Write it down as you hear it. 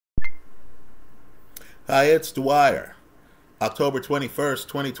Hi, it's Dwyer. October 21st,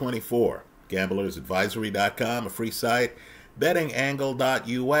 2024. GamblersAdvisory.com, a free site.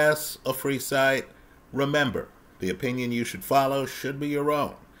 BettingAngle.us, a free site. Remember, the opinion you should follow should be your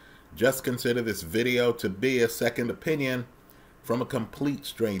own. Just consider this video to be a second opinion from a complete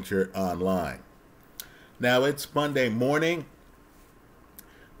stranger online. Now, it's Monday morning.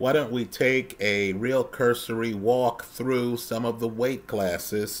 Why don't we take a real cursory walk through some of the weight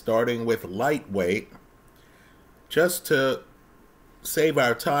classes, starting with lightweight, just to save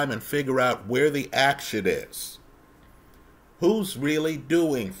our time and figure out where the action is. Who's really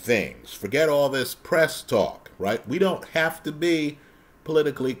doing things? Forget all this press talk, right? We don't have to be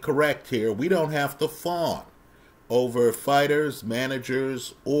politically correct here. We don't have to fawn over fighters,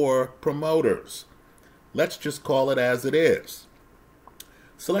 managers, or promoters. Let's just call it as it is.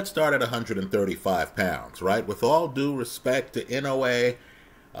 So let's start at 135 pounds, right? With all due respect to Inoue,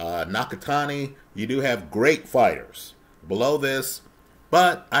 Nakatani, you do have great fighters below this,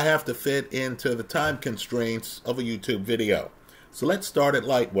 but I have to fit into the time constraints of a YouTube video. So let's start at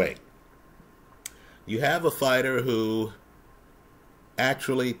lightweight. You have a fighter who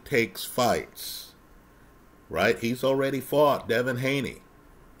actually takes fights, right? He's already fought Devin Haney.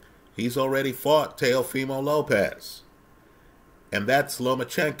 He's already fought Teofimo Lopez. And that's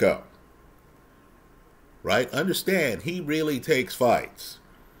Lomachenko, right? Understand, he really takes fights.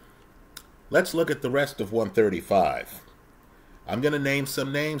 Let's look at the rest of 135. I'm going to name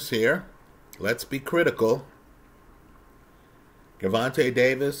some names here. Let's be critical. Gervonta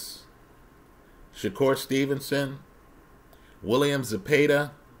Davis, Shakur Stevenson, William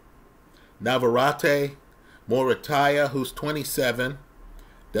Zepeda, Navarrete, Morataya, who's 27,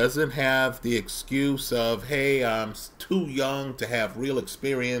 doesn't have the excuse of, hey, I'm too young to have real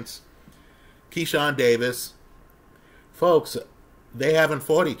experience. Keyshawn Davis. Folks, they haven't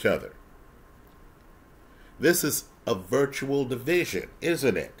fought each other. This is a virtual division,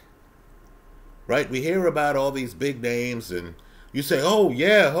 isn't it? Right? We hear about all these big names and you say, oh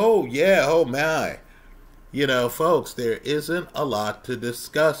yeah, oh my. You know, folks, there isn't a lot to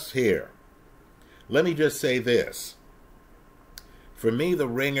discuss here. Let me just say this. For me, the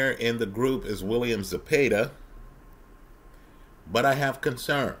ringer in the group is William Zepeda, but I have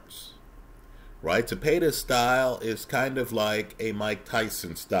concerns, right? Zepeda's style is kind of like a Mike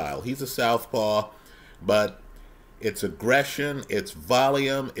Tyson style. He's a southpaw, but it's aggression, it's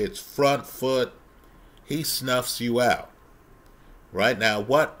volume, it's front foot. He snuffs you out, right? Now,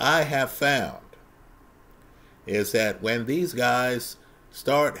 what I have found is that when these guys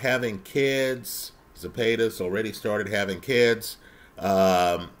start having kids, Zepeda's already started having kids,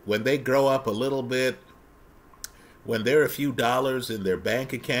 when they grow up a little bit, when there are a few dollars in their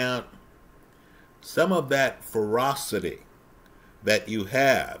bank account, some of that ferocity that you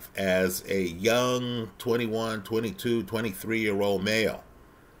have as a young 21, 22, 23-year-old male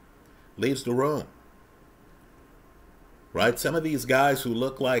leaves the room. Right? Some of these guys who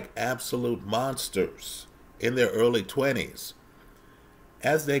look like absolute monsters in their early 20s,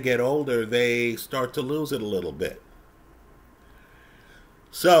 as they get older, they start to lose it a little bit.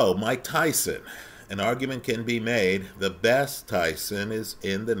 So, Mike Tyson, an argument can be made, the best Tyson is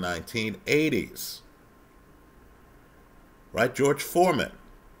in the 1980s. Right? George Foreman.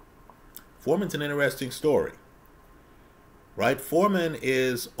 Foreman's an interesting story. Right? Foreman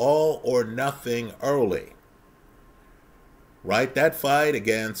is all or nothing early. Right? That fight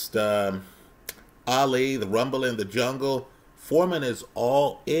against Ali, the Rumble in the Jungle, Foreman is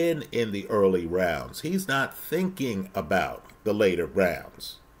all in the early rounds. He's not thinking about the later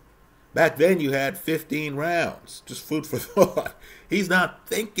rounds. Back then you had 15 rounds. Just food for thought. He's not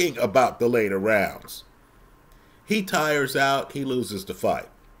thinking about the later rounds. He tires out, he loses the fight.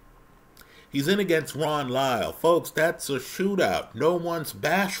 He's in against Ron Lyle. Folks, that's a shootout. No one's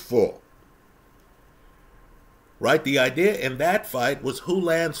bashful. Right? The idea in that fight was who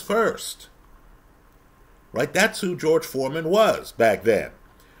lands first. Right? That's who George Foreman was back then.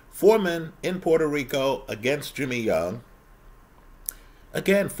 Foreman in Puerto Rico against Jimmy Young.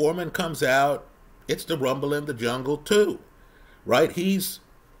 Again, Foreman comes out. It's the Rumble in the Jungle too. Right? He's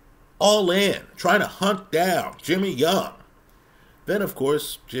all in, trying to hunt down Jimmy Young. Then, of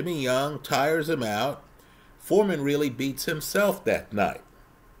course, Jimmy Young tires him out. Foreman really beats himself that night.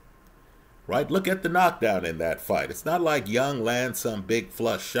 Right? Look at the knockdown in that fight. It's not like Young lands some big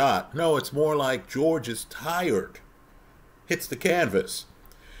flush shot. No, it's more like George is tired. Hits the canvas.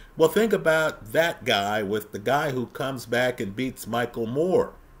 Well, think about that guy with the guy who comes back and beats Michael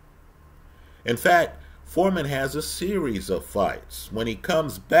Moore. In fact, Foreman has a series of fights. When he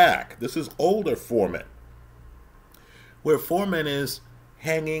comes back, this is older Foreman, where Foreman is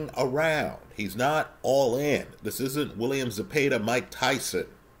hanging around. He's not all in. This isn't William Zepeda, Mike Tyson,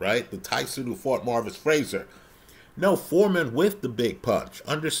 right? The Tyson who fought Marvis Frazier. No, Foreman with the big punch.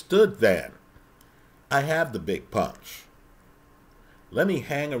 Understood then. I have the big punch. Let me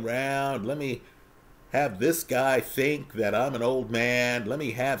hang around. Let me have this guy think that I'm an old man. Let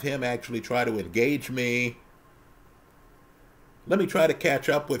me have him actually try to engage me. Let me try to catch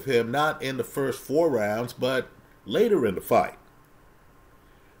up with him, not in the first 4 rounds, but later in the fight.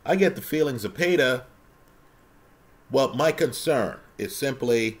 I get the feeling Zepeda, well, my concern is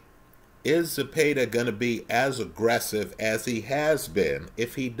simply, is Zepeda going to be as aggressive as he has been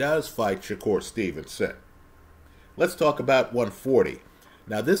if he does fight Shakur Stevenson? Let's talk about 140.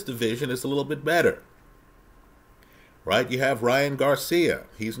 Now, this division is a little bit better, right? You have Ryan Garcia.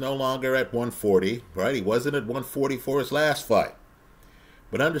 He's no longer at 140, right? He wasn't at 140 for his last fight.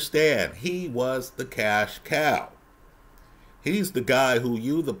 But understand, he was the cash cow. He's the guy who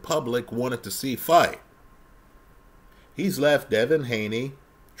you, the public, wanted to see fight. He's left Devin Haney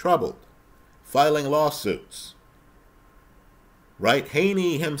troubled, filing lawsuits. Right?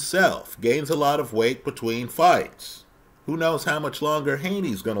 Haney himself gains a lot of weight between fights. Who knows how much longer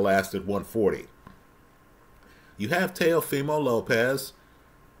Haney's going to last at 140? You have Teofimo Lopez,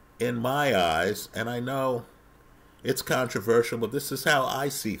 in my eyes, and I know it's controversial, but this is how I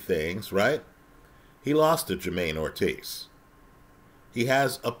see things, right? He lost to Jermaine Ortiz. He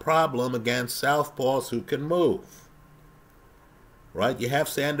has a problem against southpaws who can move. Right? You have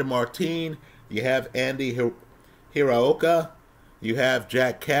Sander Martin, you have Andy Hiraoka, you have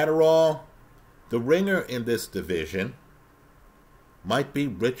Jack Catterall. The ringer in this division might be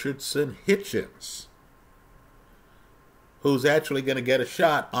Richardson Hitchens, who's actually going to get a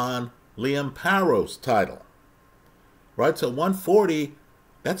shot on Liam Paro's title. Right? So 140,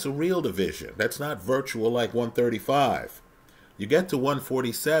 that's a real division. That's not virtual like 135. You get to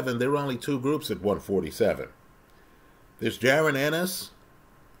 147, there are only 2 groups at 147. There's Jaron Ennis,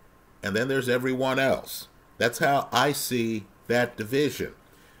 and then there's everyone else. That's how I see that division.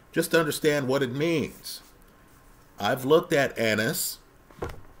 Just understand what it means. I've looked at Ennis,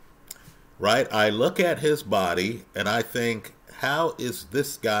 right? I look at his body, and I think, how is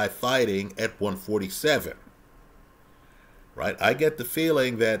this guy fighting at 147? Right? I get the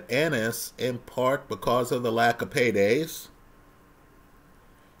feeling that Ennis, in part because of the lack of paydays,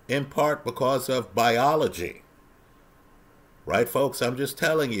 in part because of biology. Right, folks? I'm just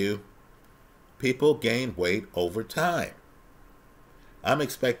telling you, people gain weight over time. I'm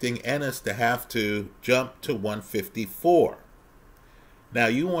expecting Ennis to have to jump to 154. Now,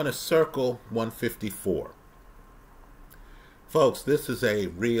 you want to circle 154. Folks, this is a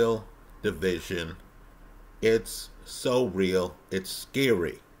real division. It's so real, it's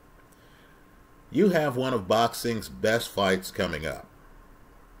scary. You have one of boxing's best fights coming up.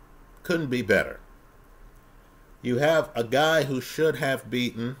 Couldn't be better. You have a guy who should have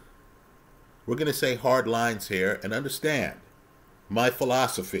beaten, we're going to say hard lines here, and understand my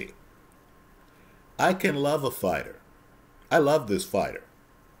philosophy. I can love a fighter. I love this fighter.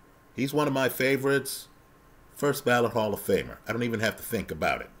 He's one of my favorites. First ballot Hall of Famer. I don't even have to think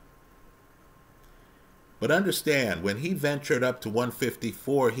about it. But understand, when he ventured up to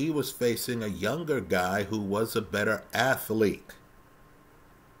 154, he was facing a younger guy who was a better athlete.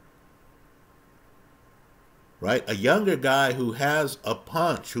 Right? A younger guy who has a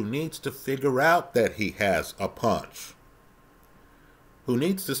punch, who needs to figure out that he has a punch. Who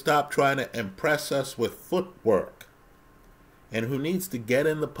needs to stop trying to impress us with footwork. And who needs to get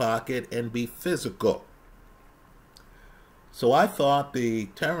in the pocket and be physical. So I thought the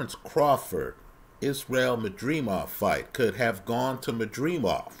Terence Crawford Israel Madrimov fight could have gone to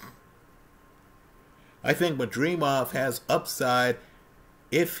Madrimov. I think Madrimov has upside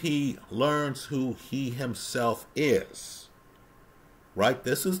if he learns who he himself is. Right?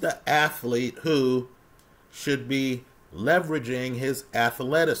 This is the athlete who should be leveraging his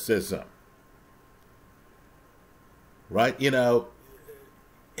athleticism. Right? You know,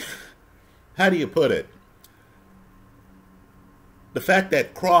 how do you put it? The fact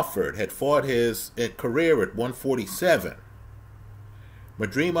that Crawford had fought his career at 147,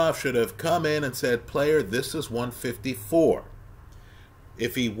 Madrimov should have come in and said, player, this is 154.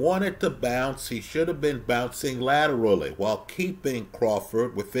 If he wanted to bounce, he should have been bouncing laterally while keeping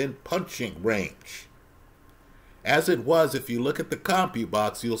Crawford within punching range. As it was, if you look at the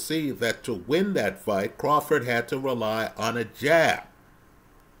CompuBox, you'll see that to win that fight, Crawford had to rely on a jab.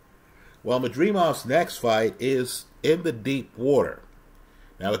 Well, Madrimov's next fight is in the deep water.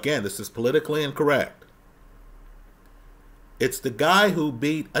 Now, again, this is politically incorrect. It's the guy who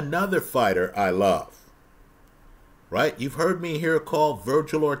beat another fighter I love. right? You've heard me here call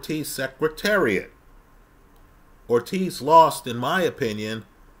Virgil Ortiz Secretariat. Ortiz lost, in my opinion,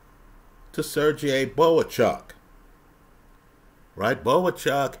 to Sergey Boachuk, right?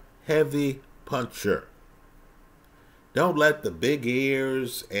 Boachuk, heavy puncher. Don't let the big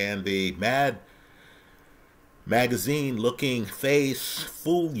ears and the Mad Magazine-looking face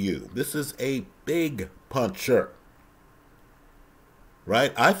fool you. This is a big puncher,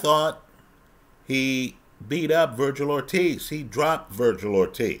 right? I thought he beat up Virgil Ortiz. He dropped Virgil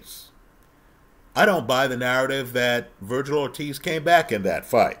Ortiz. I don't buy the narrative that Virgil Ortiz came back in that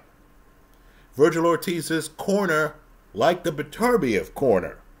fight. Virgil Ortiz's corner, like the Beterbiev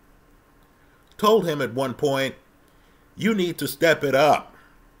corner, told him at one point, you need to step it up.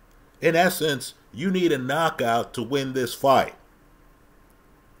 In essence, you need a knockout to win this fight.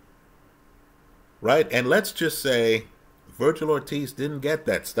 Right? And let's just say Virgil Ortiz didn't get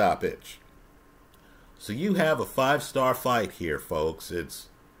that stoppage. So you have a 5-star fight here, folks. It's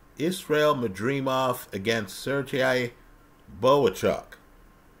Israel Madrimov against Sergey Boachuk.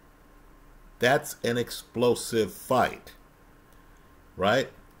 That's an explosive fight, right?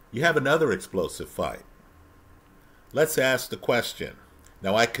 You have another explosive fight. Let's ask the question.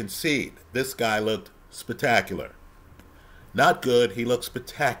 Now, I concede this guy looked spectacular. Not good, he looked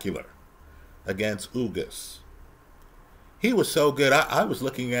spectacular against Ugas. He was so good, I was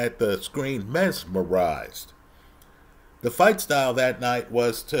looking at the screen mesmerized. The fight style that night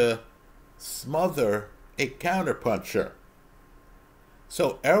was to smother a counterpuncher.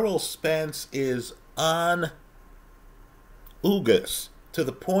 So Errol Spence is on Ugas to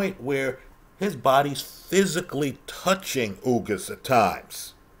the point where his body's physically touching Ugas at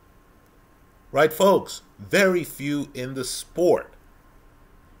times. Right, folks? Very few in the sport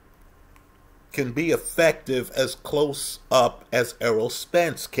can be effective as close up as Errol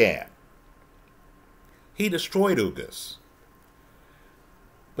Spence can. He destroyed Ugas.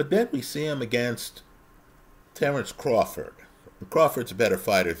 But then we see him against Terence Crawford. Crawford's a better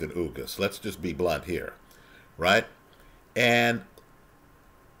fighter than Ugas. Let's just be blunt here, right? And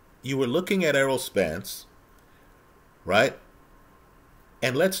you were looking at Errol Spence, right?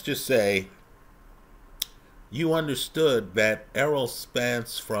 And let's just say you understood that Errol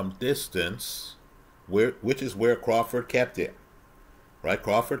Spence from distance, which is where Crawford kept him, right?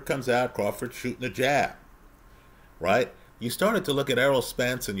 Crawford comes out, Crawford shooting a jab, right? You started to look at Errol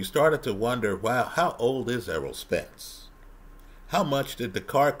Spence and you started to wonder, wow, how old is Errol Spence? How much did the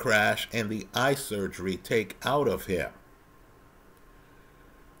car crash and the eye surgery take out of him?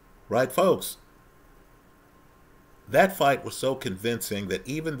 Right, folks? That fight was so convincing that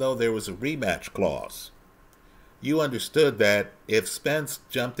even though there was a rematch clause, you understood that if Spence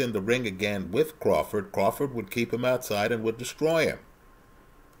jumped in the ring again with Crawford, Crawford would keep him outside and would destroy him.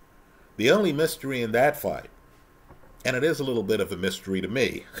 The only mystery in that fight, and it is a little bit of a mystery to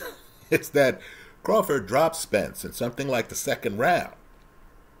me, is that Crawford dropped Spence in something like the second round.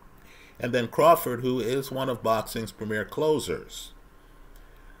 And then Crawford, who is one of boxing's premier closers,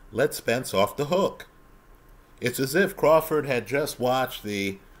 let Spence off the hook. It's as if Crawford had just watched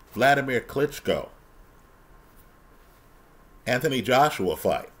the Vladimir Klitschko Anthony Joshua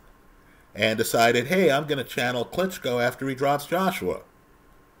fight and decided, hey, I'm going to channel Klitschko after he drops Joshua.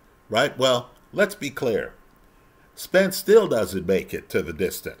 Right? Well, let's be clear. Spence still doesn't make it to the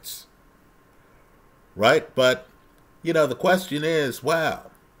distance. Right? But, you know, the question is, wow,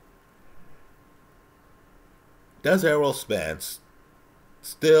 does Errol Spence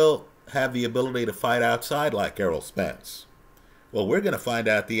still have the ability to fight outside like Errol Spence? Well, we're going to find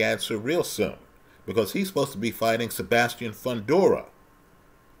out the answer real soon, because he's supposed to be fighting Sebastian Fundora.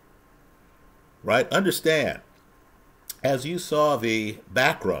 Right? Understand, as you saw the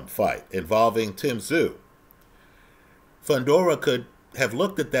backroom fight involving Tim Tszyu, Fundora could have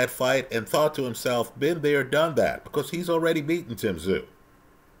looked at that fight and thought to himself, been there, done that, because he's already beaten Tim Tszyu.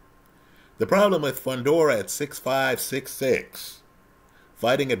 The problem with Fundora at 6'5", 6'6",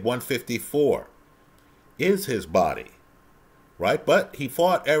 fighting at 154, is his body, right? But he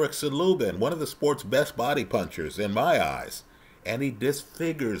fought Erickson Lubin, one of the sport's best body punchers in my eyes, and he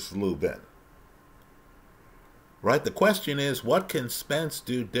disfigures Lubin. Right? The question is, what can Spence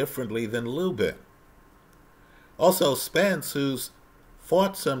do differently than Lubin? Also, Spence, who's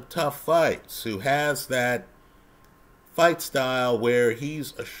fought some tough fights, who has that fight style where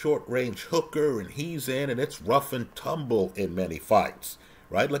he's a short-range hooker and he's in and it's rough and tumble in many fights,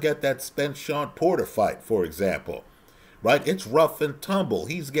 right? Look at that Spence-Sean Porter fight, for example, right? It's rough and tumble.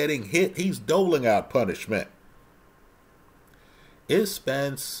 He's getting hit. He's doling out punishment. Is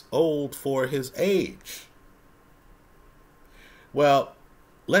Spence old for his age? Well,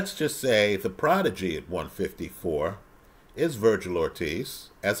 let's just say the prodigy at 154 is Virgil Ortiz.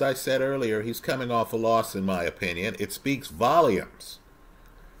 As I said earlier, he's coming off a loss, in my opinion. It speaks volumes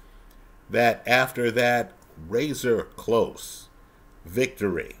that after that razor close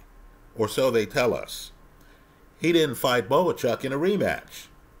victory, or so they tell us, he didn't fight Boachuk in a rematch.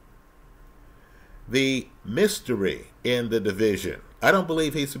 The mystery in the division, I don't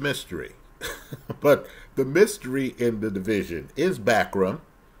believe he's a mystery, but the mystery in the division is Backrum,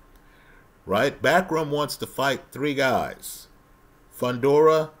 right? Backrum wants to fight three guys: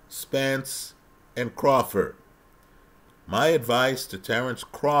 Fundora, Spence, and Crawford. My advice to Terence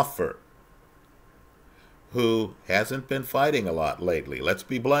Crawford, who hasn't been fighting a lot lately, let's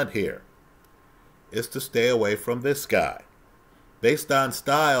be blunt here, is to stay away from this guy. Based on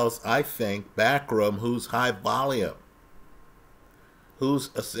styles, I think Backrum, who's high volume, who's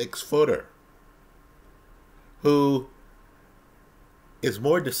a 6-footer, who is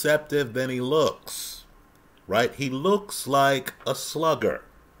more deceptive than he looks, right? He looks like a slugger.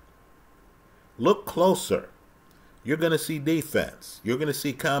 Look closer. You're going to see defense. You're going to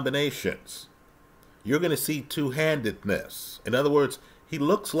see combinations. You're going to see two-handedness. In other words, he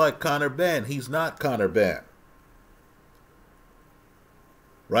looks like Conor Benn. He's not Conor Benn.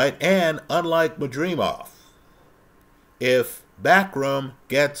 Right? And unlike Madrimov, if Backrum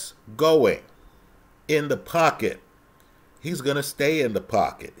gets going in the pocket, he's going to stay in the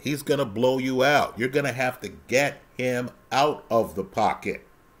pocket. He's going to blow you out. You're going to have to get him out of the pocket.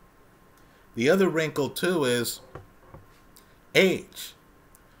 The other wrinkle, too, is age.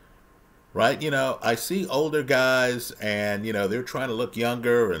 Right? You know, I see older guys and, you know, they're trying to look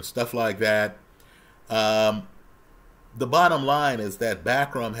younger and stuff like that. The bottom line is that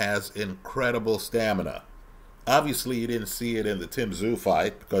Backrum has incredible stamina. Obviously, you didn't see it in the Tim Tszyu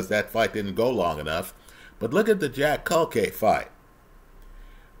fight because that fight didn't go long enough. But look at the Jack Culcay fight.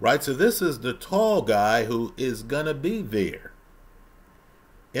 Right? So this is the tall guy who is going to be there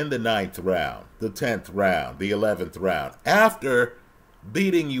in the 9th round, the 10th round, the 11th round, after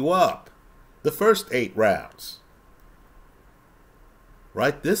beating you up the first 8 rounds.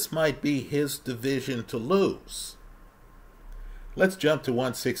 Right? This might be his division to lose. Let's jump to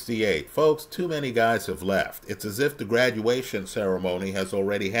 168. Folks, too many guys have left. It's as if the graduation ceremony has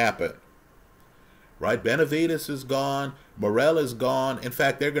already happened. Right? Benavidez is gone. Morrell is gone. In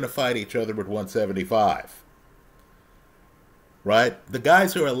fact, they're going to fight each other at 175. Right? The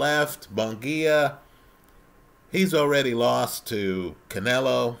guys who are left, Munguia, he's already lost to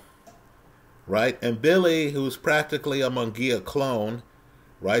Canelo. Right? And Billy, who's practically a Munguia clone.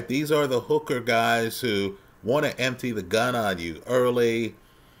 Right? These are the hooker guys who want to empty the gun on you early.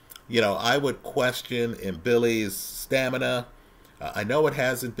 You know, I would question in Billy's stamina. I know it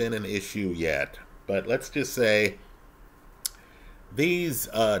hasn't been an issue yet, but let's just say these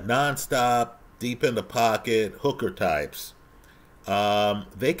nonstop, deep in the pocket hooker types,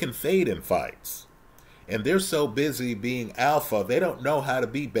 they can fade in fights. And they're so busy being alpha, they don't know how to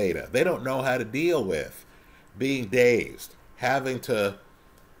be beta. They don't know how to deal with being dazed, having to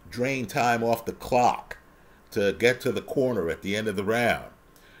drain time off the clock to get to the corner at the end of the round,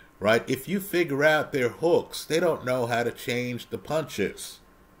 right? If you figure out their hooks, they don't know how to change the punches.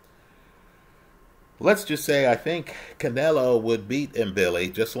 Let's just say I think Canelo would beat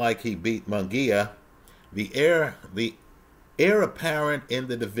Mbili just like he beat Munguia. The heir apparent in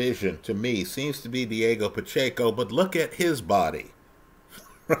the division, to me, seems to be Diego Pacheco, but look at his body,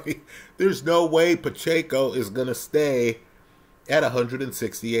 right? There's no way Pacheco is going to stay at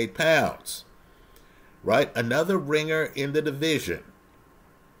 168 pounds. Right? Another ringer in the division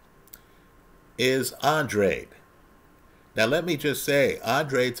is Andrade. Now, let me just say,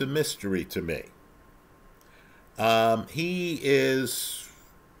 Andrade's a mystery to me. He is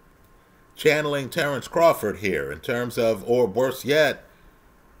channeling Terence Crawford here in terms of, or worse yet,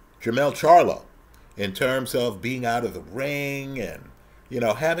 Jermell Charlo, in terms of being out of the ring and, you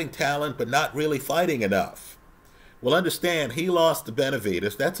know, having talent but not really fighting enough. Well, understand, he lost to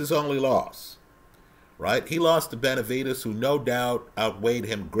Benavidez. That's his only loss. Right? He lost to Benavidez, who no doubt outweighed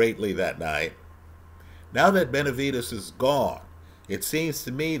him greatly that night. Now that Benavidez is gone, it seems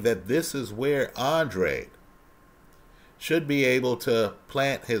to me that this is where Andrade should be able to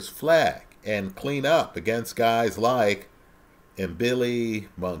plant his flag and clean up against guys like Mbili,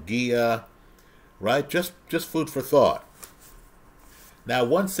 Munguia, right? Just food for thought. Now,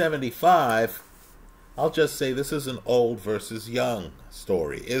 175, I'll just say this is an old versus young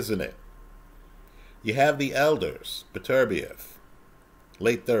story, isn't it? You have the elders, Beterbiev,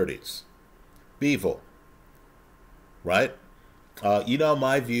 late 30s, Bivol, right? You know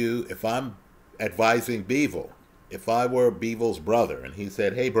my view, if I'm advising Bivol, if I were Bevel's brother and he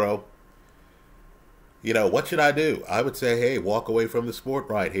said, hey, bro, you know, what should I do? I would say, hey, walk away from the sport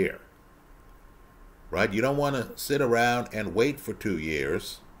right here. Right? You don't want to sit around and wait for 2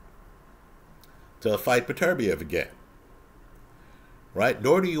 years to fight Beterbiev again. Right?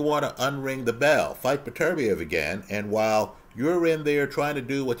 Nor do you want to unring the bell, fight Beterbiev again, and while you're in there trying to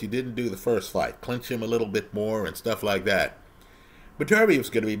do what you didn't do the first fight, clinch him a little bit more and stuff like that, Beterbiev's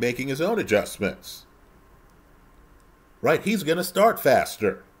going to be making his own adjustments. Right? He's going to start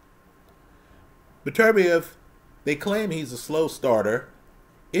faster. Beterbiev, they claim he's a slow starter.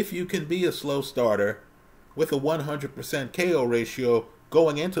 If you can be a slow starter with a 100% KO ratio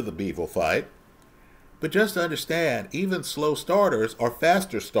going into the Bivol fight, but just understand, even slow starters are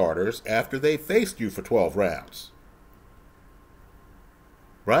faster starters after they faced you for 12 rounds.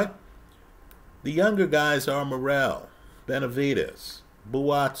 Right? The younger guys are Morrell, Benavidez,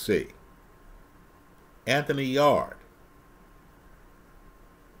 Buatsi, Anthony Yard.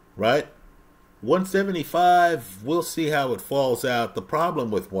 Right? 175, we'll see how it falls out. The problem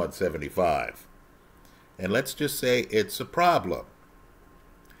with 175, and let's just say it's a problem,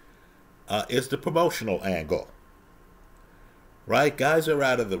 is the promotional angle. Right? Guys are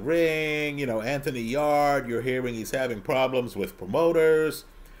out of the ring. You know, Anthony Yard, you're hearing he's having problems with promoters.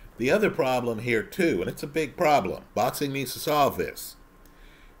 The other problem here, too, and it's a big problem, boxing needs to solve this,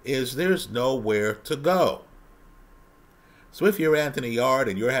 is there's nowhere to go. So if you're Anthony Yard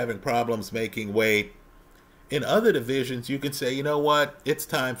and you're having problems making weight, in other divisions you can say, you know what, it's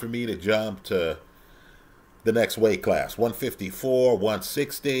time for me to jump to the next weight class, 154,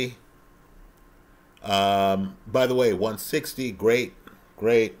 160. By the way, 160, great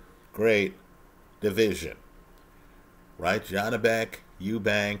division. Right? Janabek,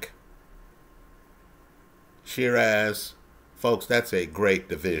 Eubank, Shiraz. Folks, that's a great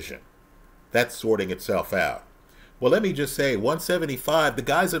division. That's sorting itself out. Well, let me just say, 175, the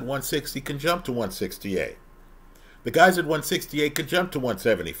guys at 160 can jump to 168. The guys at 168 can jump to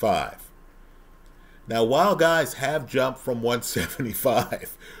 175. Now, while guys have jumped from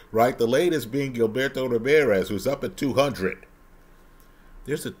 175, right, the latest being Gilberto Ramirez, who's up at 200,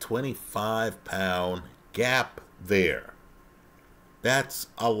 there's a 25-pound gap there. That's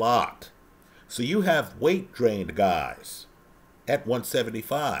a lot. So you have weight-drained guys at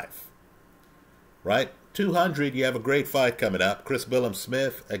 175, right? 200, you have a great fight coming up. Chris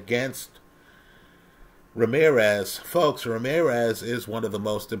Billam-Smith against Ramirez. Folks, Ramirez is one of the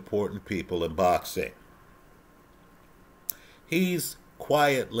most important people in boxing. He's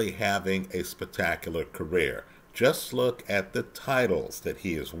quietly having a spectacular career. Just look at the titles that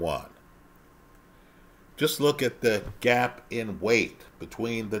he has won. Just look at the gap in weight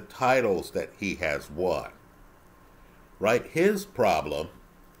between the titles that he has won. Right? His problem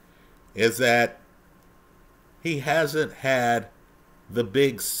is that he hasn't had the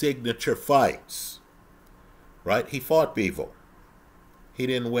big signature fights. Right? He fought Bivol. He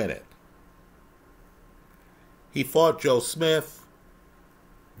didn't win it. He fought Joe Smith.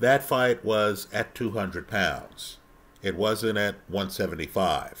 That fight was at 200 pounds. It wasn't at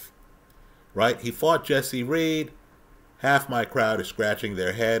 175. Right? He fought Jesse Reid. Half my crowd is scratching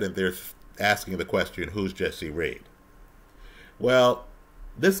their head and they're asking the question, who's Jesse Reid? Well,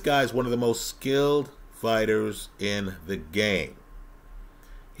 this guy's one of the most skilled fighters in the game.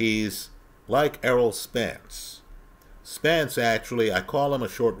 He's like Errol Spence. Spence, actually, I call him a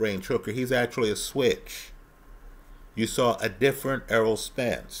short-range hooker. He's actually a switch. You saw a different Errol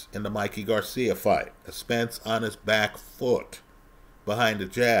Spence in the Mikey Garcia fight. A Spence on his back foot behind a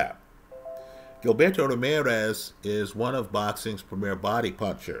jab. Gilberto Ramirez is one of boxing's premier body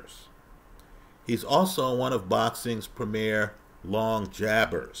punchers. He's also one of boxing's premier long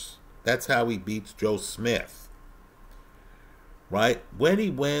jabbers. That's how he beats Joe Smith. Right? When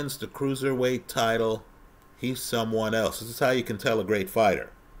he wins the cruiserweight title, he's someone else. This is how you can tell a great fighter.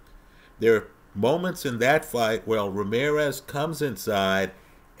 There are moments in that fight where Ramirez comes inside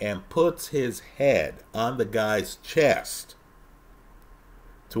and puts his head on the guy's chest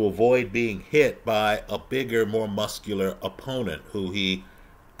to avoid being hit by a bigger, more muscular opponent who he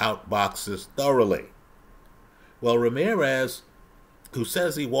outboxes thoroughly. Well, Ramirez, who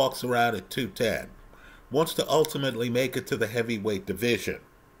says he walks around at 210, wants to ultimately make it to the heavyweight division.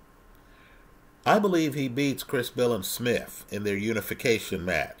 I believe he beats Chris Billam-Smith in their unification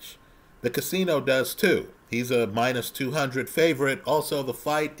match. The casino does too. He's a minus 200 favorite. Also, the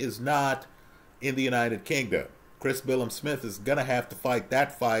fight is not in the United Kingdom. Chris Billam-Smith is going to have to fight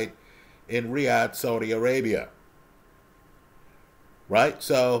that fight in Riyadh, Saudi Arabia. Right?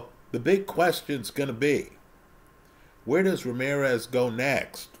 So the big question's going to be, where does Ramirez go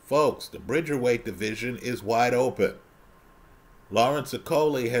next Folks, the Bridgerweight division is wide open. Lawrence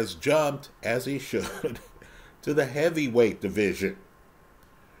Okolie has jumped, as he should, to the heavyweight division.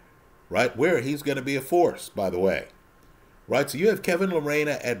 Right, where he's going to be a force, by the way. Right, so you have Kevin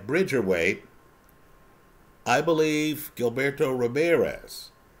Lerena at Bridgerweight. I believe Gilberto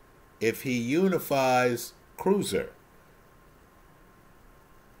Ramirez, if he unifies Cruiser,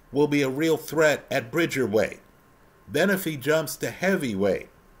 will be a real threat at Bridgerweight. Then if he jumps to heavyweight,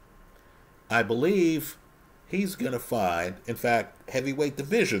 I believe he's going to find, in fact, heavyweight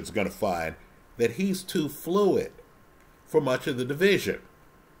division's going to find that he's too fluid for much of the division.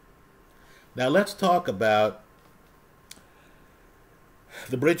 Now let's talk about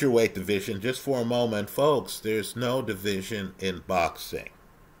the Bridgerweight division just for a moment. Folks, there's no division in boxing,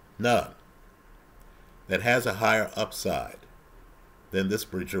 none, that has a higher upside than this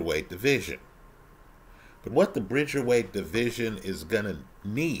Bridgerweight division. But what the Bridgerweight division is going to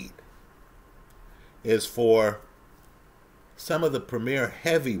need is for some of the premier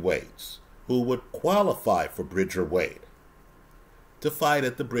heavyweights who would qualify for Bridgerweight to fight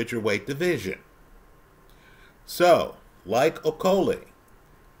at the Bridgerweight division. So, like Okolie,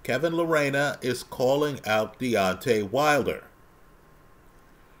 Kevin Lerena is calling out Deontay Wilder.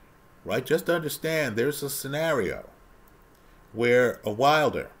 Right? Just understand there's a scenario where a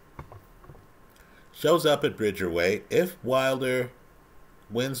Wilder shows up at Bridgerweight. If Wilder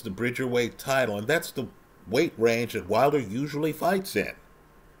wins the Bridgerweight title, and that's the weight range that Wilder usually fights in.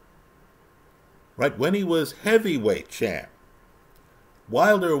 Right? When he was heavyweight champ,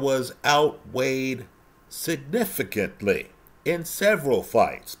 Wilder was outweighed significantly in several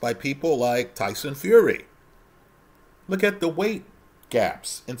fights by people like Tyson Fury. Look at the weight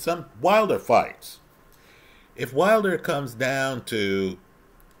gaps in some Wilder fights. If Wilder comes down to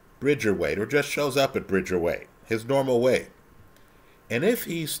Bridgerweight or just shows up at Bridgerweight, his normal weight, and if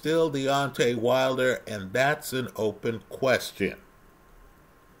he's still Deontay Wilder, and that's an open question,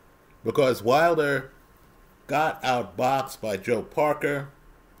 because Wilder got outboxed by Joe Parker,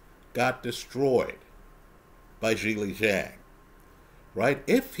 got destroyed by Zhilei Zhang, right?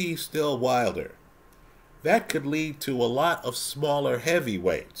 If he's still Wilder, that could lead to a lot of smaller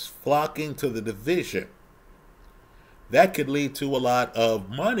heavyweights flocking to the division. That could lead to a lot of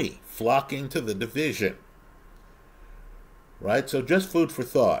money flocking to the division. Right? So just food for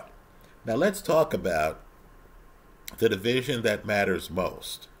thought. Now let's talk about the division that matters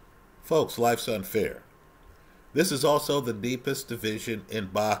most. Folks, life's unfair. This is also the deepest division in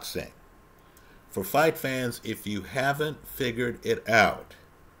boxing. For fight fans, if you haven't figured it out,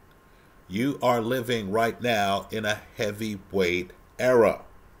 you are living right now in a heavyweight era.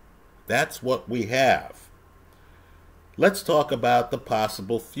 That's what we have. Let's talk about the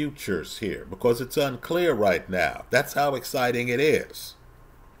possible futures here, because it's unclear right now. That's how exciting it is.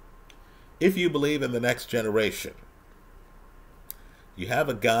 If you believe in the next generation, you have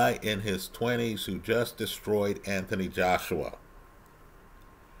a guy in his 20s who just destroyed Anthony Joshua.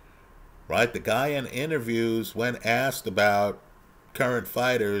 Right? The guy in interviews, when asked about current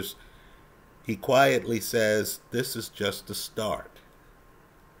fighters, he quietly says, this is just the start.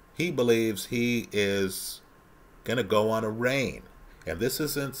 He believes he is going to go on a reign. And this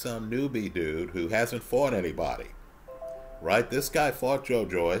isn't some newbie dude who hasn't fought anybody. Right? This guy fought Joe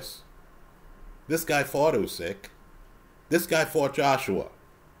Joyce. This guy fought Usyk. This guy fought Joshua.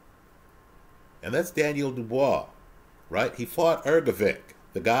 And that's Daniel Dubois. Right? He fought Ergovic,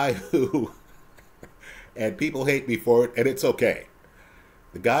 the guy who, and people hate me for it, and it's okay,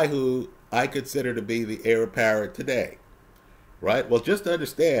 the guy who I consider to be the heir apparent today. Right? Well, just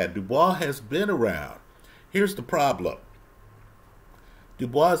understand, Dubois has been around. Here's the problem.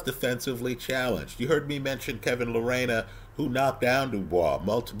 Dubois is defensively challenged. You heard me mention Kevin Lerena, who knocked down Dubois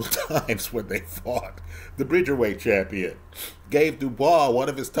multiple times when they fought. The Bridgerweight champion gave Dubois one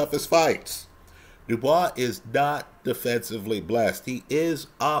of his toughest fights. Dubois is not defensively blessed. He is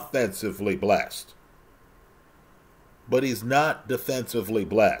offensively blessed. But he's not defensively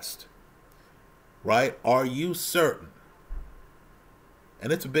blessed. Right? Are you certain?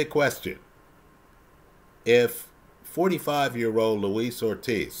 And it's a big question. If 45-year-old Luis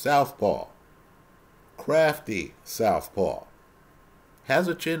Ortiz, southpaw, crafty southpaw, has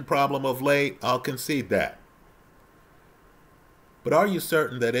a chin problem of late, I'll concede that. But are you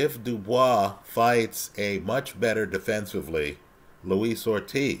certain that if Dubois fights a much better defensively Luis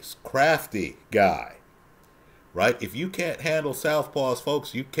Ortiz, crafty guy, right? If you can't handle southpaws,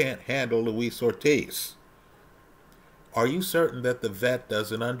 folks, you can't handle Luis Ortiz. Are you certain that the vet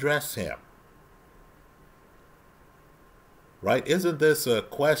doesn't undress him? Right? Isn't this a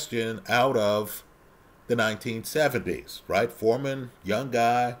question out of the 1970s, right? Foreman, young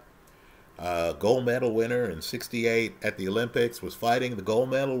guy, gold medal winner in 68 at the Olympics, was fighting the gold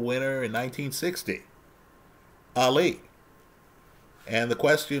medal winner in 1960, Ali. And the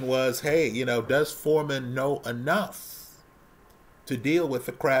question was, hey, you know, does Foreman know enough to deal with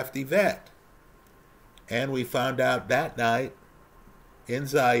the crafty vet? And we found out that night in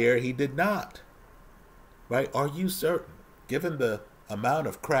Zaire he did not. Right? Are you certain, given the amount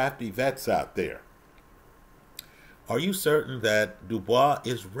of crafty vets out there, are you certain that Dubois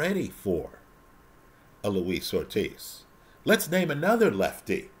is ready for a Luis Ortiz? Let's name another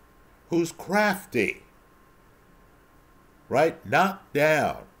lefty who's crafty. Right? Knocked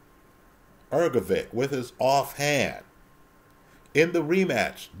down Ergovic with his offhand. In the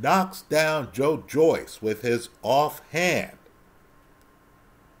rematch, knocks down Joe Joyce with his offhand.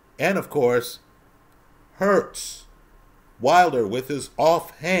 And of course, hurts Wilder with his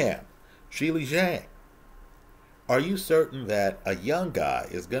offhand. Zhilei Zhang. Are you certain that a young guy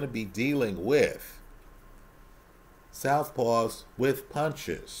is going to be dealing with southpaws with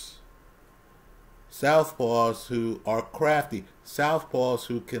punches? Southpaws who are crafty. Southpaws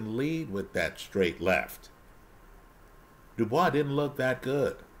who can lead with that straight left. Dubois didn't look that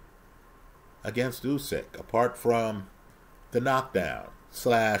good against Usyk, apart from the knockdown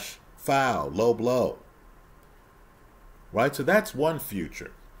 / foul, low blow. Right? So that's one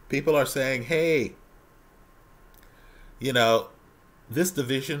future. People are saying, hey, you know, this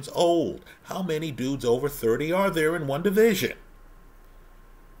division's old. How many dudes over 30 are there in one division?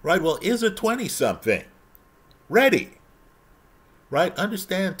 Right? Well, is a 20-something ready? Right?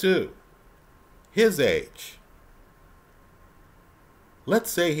 Understand, too, his age. Let's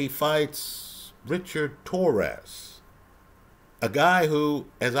say he fights Richard Torres, a guy who,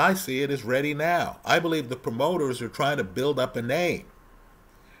 as I see it, is ready now. I believe the promoters are trying to build up a name.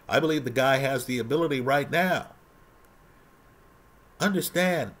 I believe the guy has the ability right now.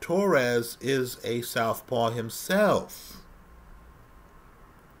 Understand, Torres is a southpaw himself.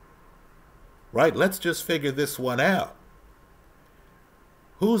 Right? Let's just figure this one out.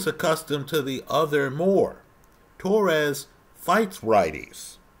 Who's accustomed to the other more? Torres fights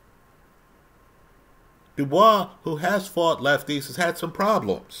righties. Dubois, who has fought lefties, has had some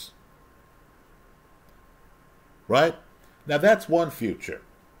problems. Right? Now that's one future.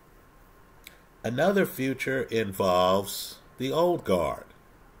 Another future involves the old guard.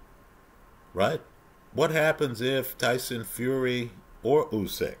 Right? What happens if Tyson Fury or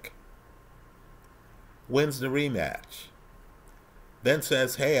Usyk wins the rematch, then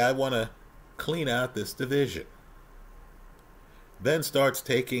says, hey, I want to clean out this division, then starts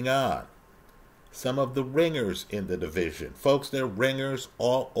taking on some of the ringers in the division? Folks, there are ringers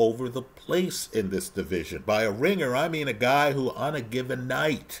all over the place in this division. By a ringer, I mean a guy who on a given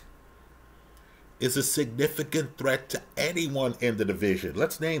night is a significant threat to anyone in the division.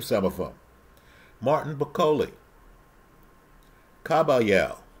 Let's name some of them. Martin Bakole,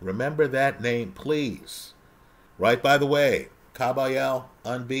 Caballel. Remember that name, please. Right, by the way, Caballel,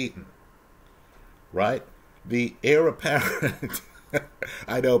 unbeaten. Right? The heir apparent.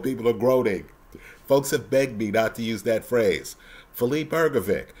 I know people are groaning. Folks have begged me not to use that phrase. Philippe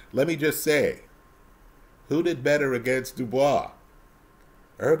Ergovic. Let me just say, who did better against Dubois?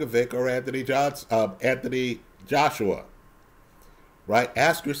 Ergovic or Anthony Joshua? Right?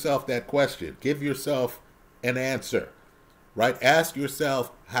 Ask yourself that question. Give yourself an answer. Right? Ask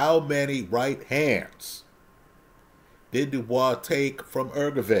yourself, how many right hands did Dubois take from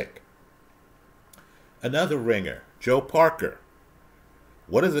Ergovic? Another ringer, Joe Parker.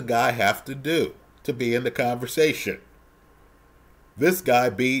 What does a guy have to do to be in the conversation? This guy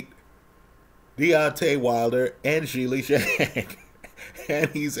beat Deontay Wilder and Zhilei Zhang. And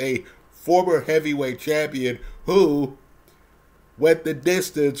he's a former heavyweight champion who went the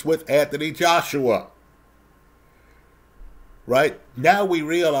distance with Anthony Joshua. Right? Now we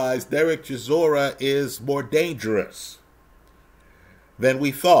realize Derek Chisora is more dangerous than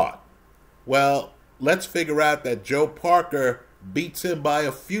we thought. Well, let's figure out that Joe Parker beats him by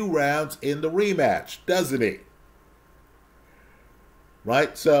a few rounds in the rematch, doesn't he?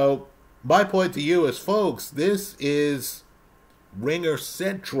 Right? So, my point to you is, folks, this is Ringer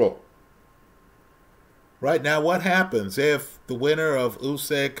Central. Right? Now, what happens if the winner of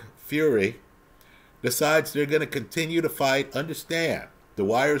Usyk Fury decides they're going to continue to fight? Understand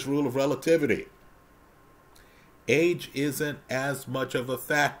Dwyer's rule of relativity. Age isn't as much of a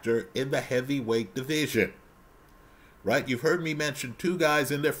factor in the heavyweight division. Right? You've heard me mention two guys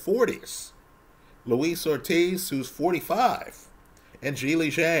in their 40s. Luis Ortiz, who's 45, and Zhilei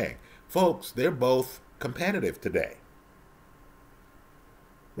Zhang. Folks, they're both competitive today.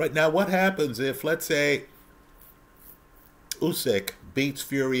 Right now, what happens if, let's say, Usyk beats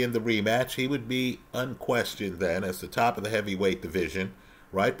Fury in the rematch? He would be unquestioned then as the top of the heavyweight division,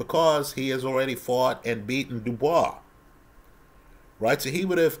 right? Because he has already fought and beaten Dubois, right? So he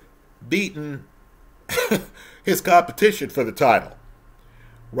would have beaten his competition for the title,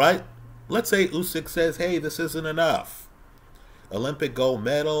 right? Let's say Usyk says, hey, this isn't enough. Olympic gold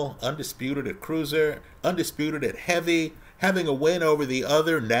medal, undisputed at cruiser, undisputed at heavy, having a win over the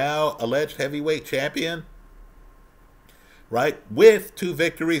other now alleged heavyweight champion, right? With 2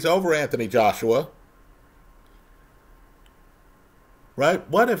 victories over Anthony Joshua, right?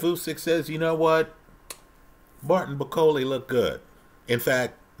 What if Usyk says, you know what? Martin Bakole looked good. In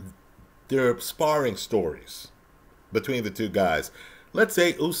fact, there are sparring stories between the two guys. Let's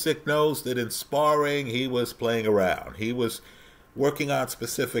say Usyk knows that in sparring he was playing around. He was working on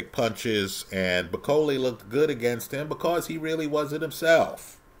specific punches, and Bakole looked good against him because he really wasn't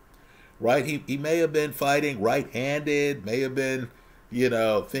himself. Right? He may have been fighting right-handed, may have been,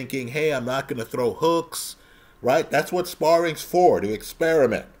 thinking, hey, I'm not going to throw hooks. Right? That's what sparring's for, to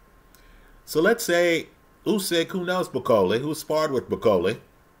experiment. So let's say Usyk, who knows Bakole, who sparred with Bakole,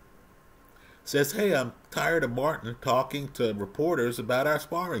 says, hey, I'm tired of Martin talking to reporters about our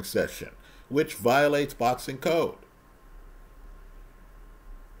sparring session, which violates boxing code.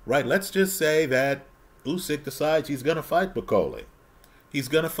 Right, let's just say that Usyk decides he's going to fight Bakole. He's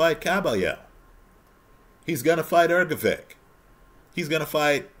going to fight Caballero. He's going to fight Ergovic. He's going to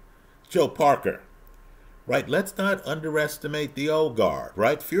fight Joe Parker. Right, let's not underestimate the old guard,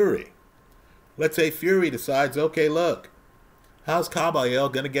 right, Fury. Let's say Fury decides, okay, look, how's Caballero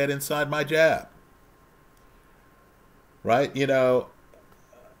going to get inside my jab? Right?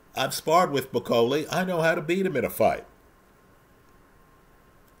 I've sparred with Bakole. I know how to beat him in a fight.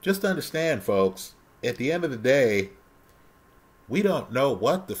 Just understand, folks, at the end of the day, we don't know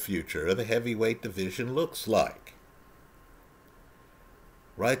what the future of the heavyweight division looks like.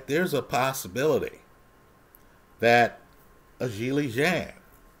 Right? There's a possibility that a Zhilei Zhang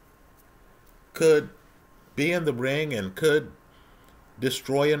could be in the ring and could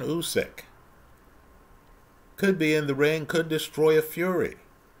destroy an Usyk. Could be in the ring, could destroy a Fury.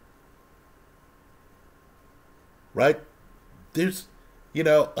 Right? There's,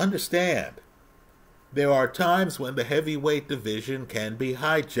 understand, there are times when the heavyweight division can be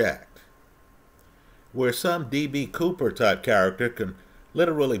hijacked, where some D.B. Cooper type character can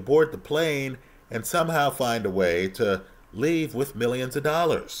literally board the plane and somehow find a way to leave with millions of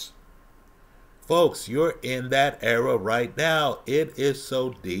dollars. Folks, you're in that era right now. It is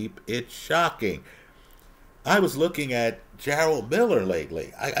so deep, it's shocking. I was looking at Jarrell Miller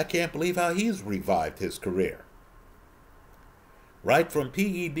lately. I can't believe how he's revived his career. Right from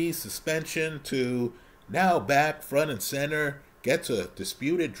PED suspension to now back front and center, gets a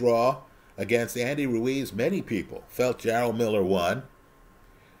disputed draw against Andy Ruiz. Many people felt Jarrell Miller won.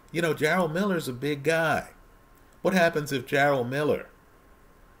 Jarrell Miller's a big guy. What happens if Jarrell Miller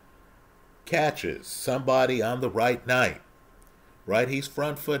catches somebody on the right night? Right? He's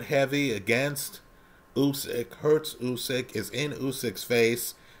front foot heavy against Usyk, hurts Usyk, is in Usyk's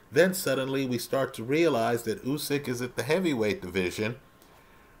face. Then suddenly we start to realize that Usyk is at the heavyweight division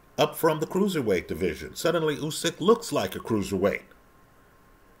up from the cruiserweight division. Suddenly Usyk looks like a cruiserweight.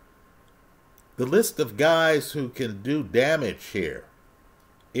 The list of guys who can do damage here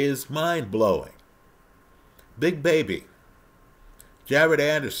is mind-blowing. Big Baby, Jared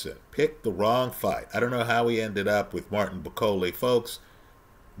Anderson, picked the wrong fight. I don't know how he ended up with Martin Bakole. Folks,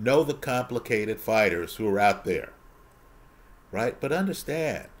 know the complicated fighters who are out there. Right? But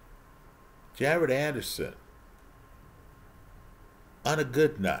understand, Jared Anderson, on a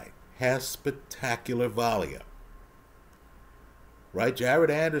good night, has spectacular volume. Right?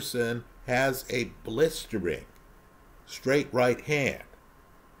 Jared Anderson has a blistering straight right hand.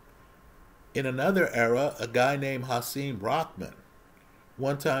 In another era, a guy named Hasim Brockman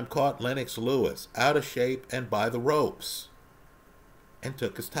one time caught Lennox Lewis out of shape and by the ropes and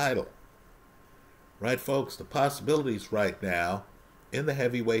took his title. Right, folks, the possibilities right now in the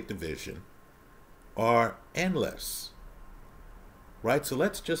heavyweight division are endless. Right, so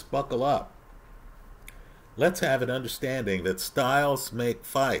let's just buckle up. Let's have an understanding that styles make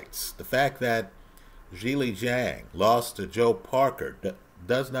fights. The fact that Zhilei Zhang lost to Joe Parker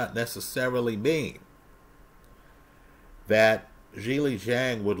does not necessarily mean that Zhilei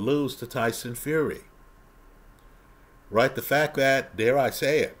Zhang would lose to Tyson Fury. Right, the fact that, dare I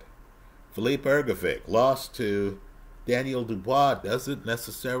say it, Philippe Ergovic lost to Daniel Dubois doesn't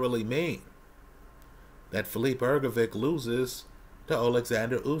necessarily mean that Philippe Ergovic loses to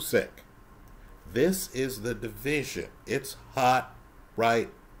Alexander Usyk. This is the division. It's hot right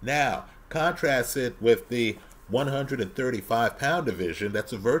Now, contrast it with the 135-pound division.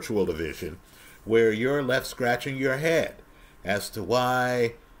 That's a virtual division where you're left scratching your head as to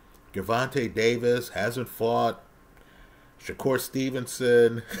why Gervonta Davis hasn't fought Shakur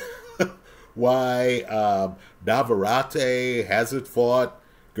Stevenson, why Navarrete hasn't fought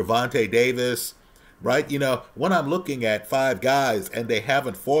Gervonta Davis, right? You know, when I'm looking at 5 guys and they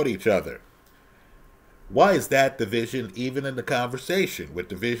haven't fought each other, why is that division even in the conversation with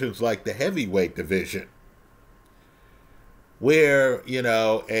divisions like the heavyweight division, where, you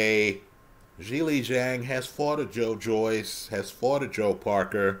know, a Zhili Zhang has fought a Joe Joyce, has fought a Joe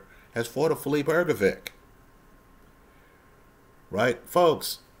Parker, has fought a Philippe Ergovic? Right?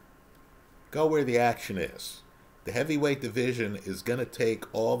 Folks, go where the action is. The heavyweight division is going to take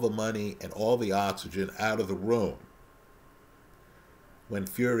all the money and all the oxygen out of the room when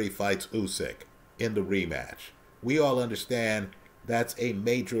Fury fights Usyk in the rematch. We all understand that's a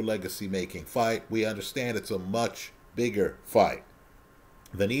major legacy-making fight. We understand it's a much bigger fight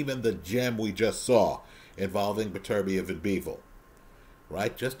than even the gem we just saw involving Beterbiev and Bivol.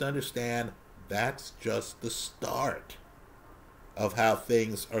 Right? Just understand that's just the start of how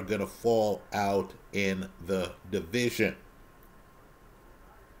things are going to fall out in the division.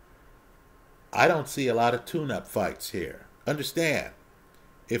 I don't see a lot of tune-up fights here. Understand,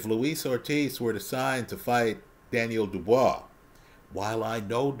 if Luis Ortiz were to sign to fight Daniel Dubois, while I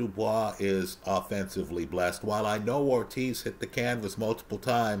know Dubois is offensively blessed, while I know Ortiz hit the canvas multiple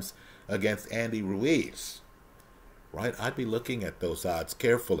times against Andy Ruiz, right, I'd be looking at those odds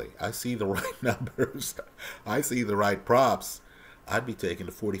carefully. I see the right numbers. I see the right props. I'd be taking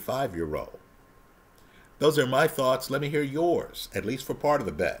the 45-year-old. Those are my thoughts. Let me hear yours, at least for part of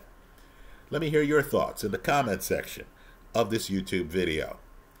the bet. Let me hear your thoughts in the comment section of this YouTube video.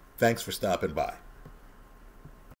 Thanks for stopping by.